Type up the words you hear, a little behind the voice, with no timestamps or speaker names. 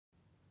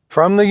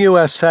From the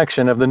U.S.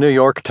 section of the New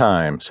York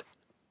Times,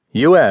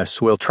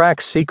 U.S. will track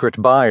secret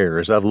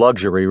buyers of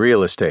luxury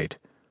real estate,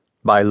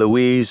 by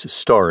Louise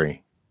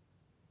Story.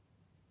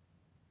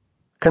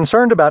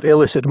 Concerned about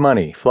illicit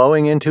money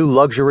flowing into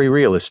luxury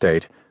real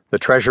estate, the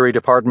Treasury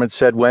Department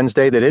said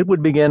Wednesday that it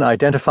would begin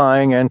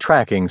identifying and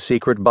tracking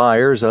secret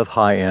buyers of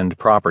high-end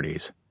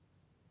properties.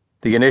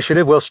 The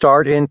initiative will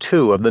start in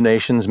two of the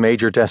nation's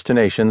major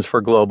destinations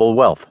for global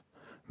wealth,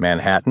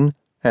 Manhattan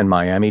and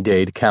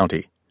Miami-Dade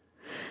County.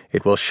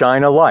 It will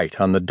shine a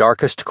light on the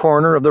darkest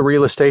corner of the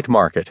real estate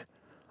market,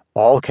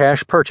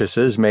 all-cash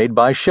purchases made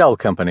by shell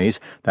companies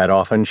that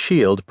often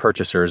shield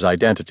purchasers'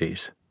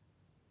 identities.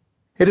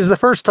 It is the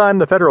first time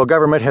the federal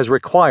government has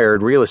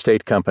required real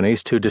estate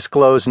companies to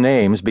disclose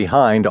names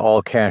behind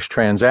all-cash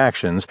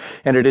transactions,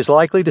 and it is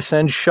likely to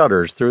send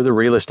shudders through the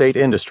real estate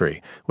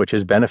industry, which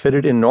has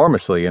benefited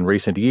enormously in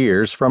recent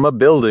years from a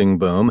building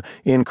boom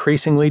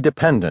increasingly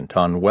dependent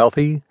on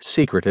wealthy,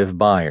 secretive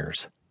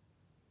buyers.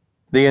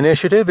 The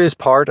initiative is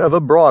part of a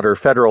broader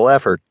federal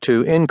effort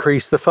to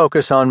increase the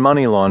focus on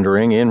money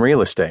laundering in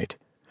real estate.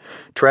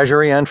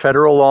 Treasury and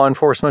federal law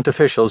enforcement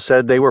officials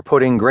said they were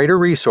putting greater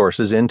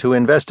resources into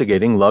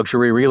investigating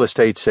luxury real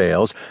estate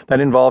sales that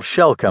involve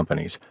shell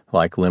companies,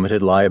 like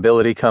limited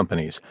liability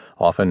companies,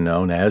 often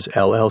known as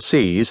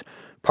LLCs,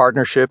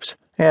 partnerships,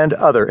 and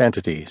other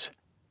entities.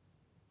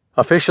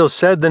 Officials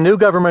said the new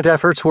government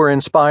efforts were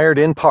inspired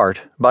in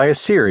part by a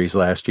series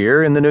last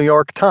year in the New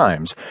York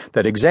Times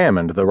that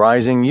examined the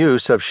rising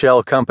use of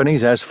shell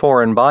companies as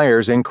foreign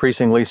buyers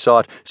increasingly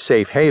sought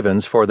safe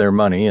havens for their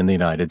money in the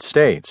United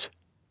States.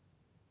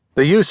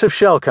 The use of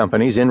shell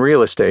companies in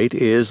real estate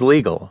is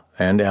legal,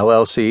 and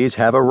LLCs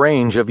have a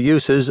range of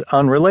uses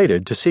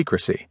unrelated to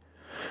secrecy.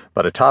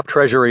 But a top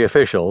Treasury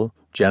official,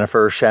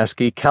 Jennifer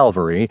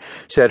Shasky-Calvary,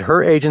 said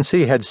her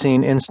agency had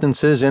seen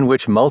instances in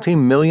which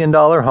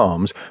multi-million-dollar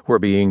homes were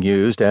being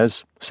used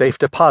as safe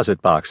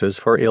deposit boxes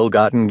for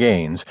ill-gotten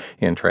gains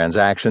in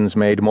transactions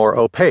made more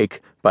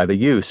opaque by the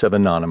use of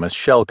anonymous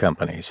shell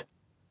companies.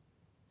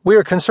 "We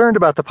are concerned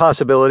about the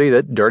possibility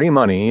that dirty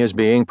money is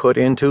being put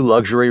into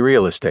luxury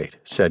real estate,"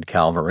 said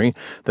Calvary,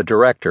 the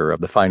director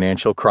of the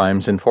Financial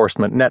Crimes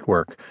Enforcement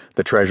Network,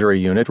 the Treasury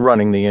unit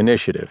running the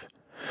initiative.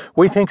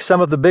 "We think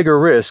some of the bigger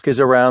risk is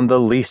around the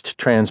least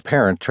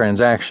transparent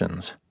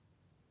transactions."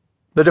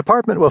 The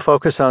department will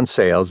focus on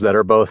sales that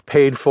are both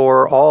paid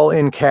for all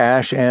in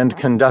cash and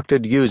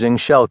conducted using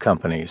shell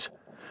companies.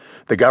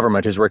 The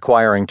government is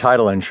requiring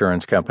title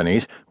insurance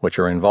companies, which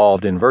are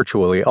involved in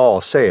virtually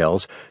all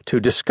sales, to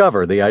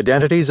discover the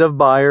identities of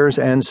buyers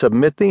and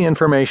submit the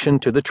information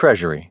to the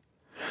Treasury.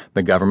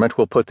 The government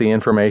will put the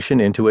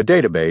information into a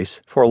database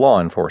for law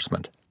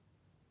enforcement.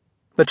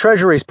 The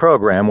Treasury's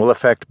program will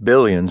affect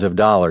billions of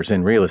dollars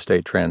in real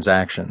estate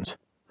transactions.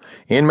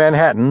 In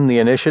Manhattan, the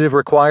initiative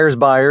requires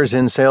buyers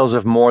in sales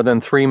of more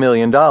than $3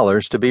 million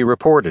to be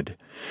reported.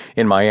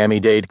 In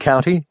Miami-Dade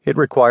County, it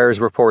requires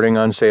reporting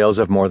on sales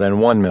of more than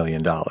 $1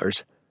 million.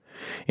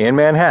 In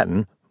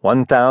Manhattan,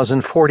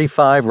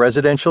 1,045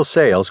 residential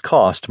sales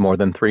cost more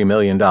than $3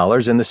 million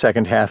in the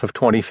second half of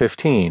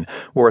 2015,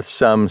 worth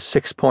some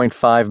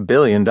 $6.5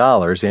 billion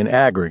in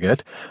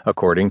aggregate,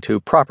 according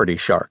to Property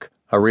Shark,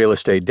 a real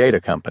estate data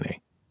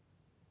company.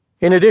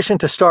 In addition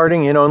to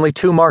starting in only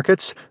two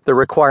markets, the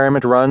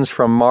requirement runs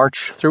from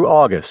March through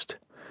August.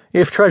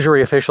 If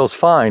Treasury officials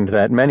find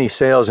that many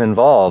sales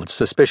involved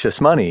suspicious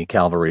money,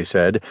 Calvary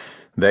said,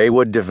 they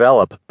would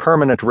develop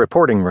permanent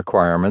reporting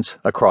requirements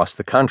across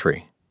the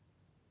country.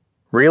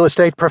 Real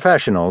estate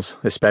professionals,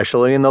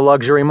 especially in the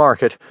luxury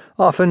market,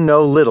 often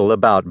know little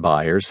about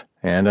buyers,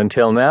 and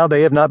until now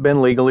they have not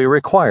been legally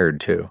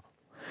required to.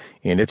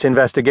 In its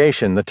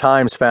investigation, the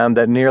Times found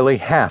that nearly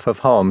half of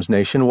homes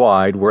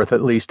nationwide worth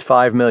at least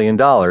 $5 million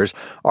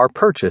are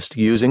purchased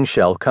using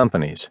shell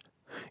companies.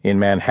 In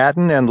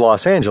Manhattan and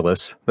Los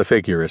Angeles, the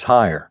figure is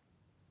higher.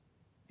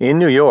 In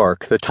New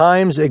York, the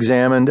Times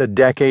examined a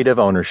decade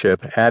of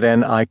ownership at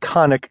an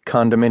iconic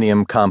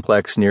condominium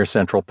complex near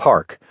Central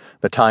Park,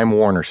 the Time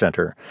Warner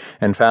Center,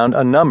 and found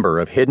a number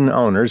of hidden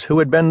owners who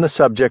had been the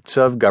subjects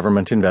of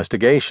government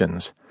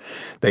investigations.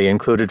 They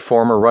included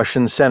former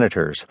Russian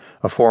senators,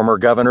 a former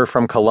governor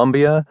from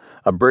Colombia,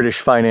 a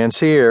British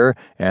financier,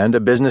 and a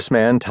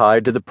businessman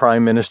tied to the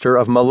Prime Minister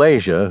of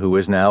Malaysia who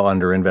is now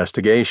under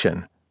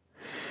investigation.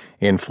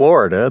 In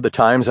Florida, the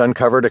Times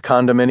uncovered a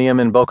condominium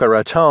in Boca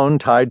Raton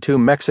tied to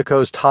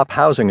Mexico's top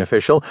housing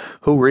official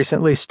who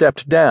recently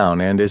stepped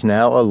down and is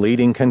now a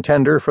leading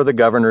contender for the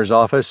governor's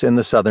office in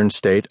the southern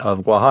state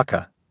of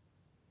Oaxaca.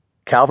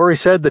 Calvary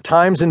said the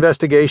Times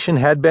investigation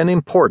had been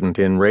important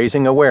in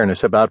raising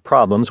awareness about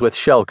problems with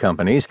shell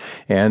companies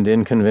and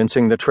in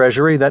convincing the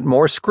Treasury that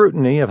more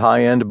scrutiny of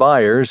high-end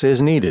buyers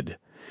is needed.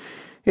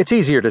 "It's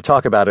easier to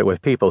talk about it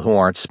with people who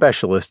aren't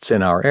specialists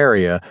in our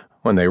area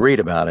when they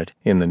read about it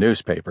in the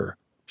newspaper,"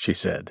 she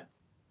said.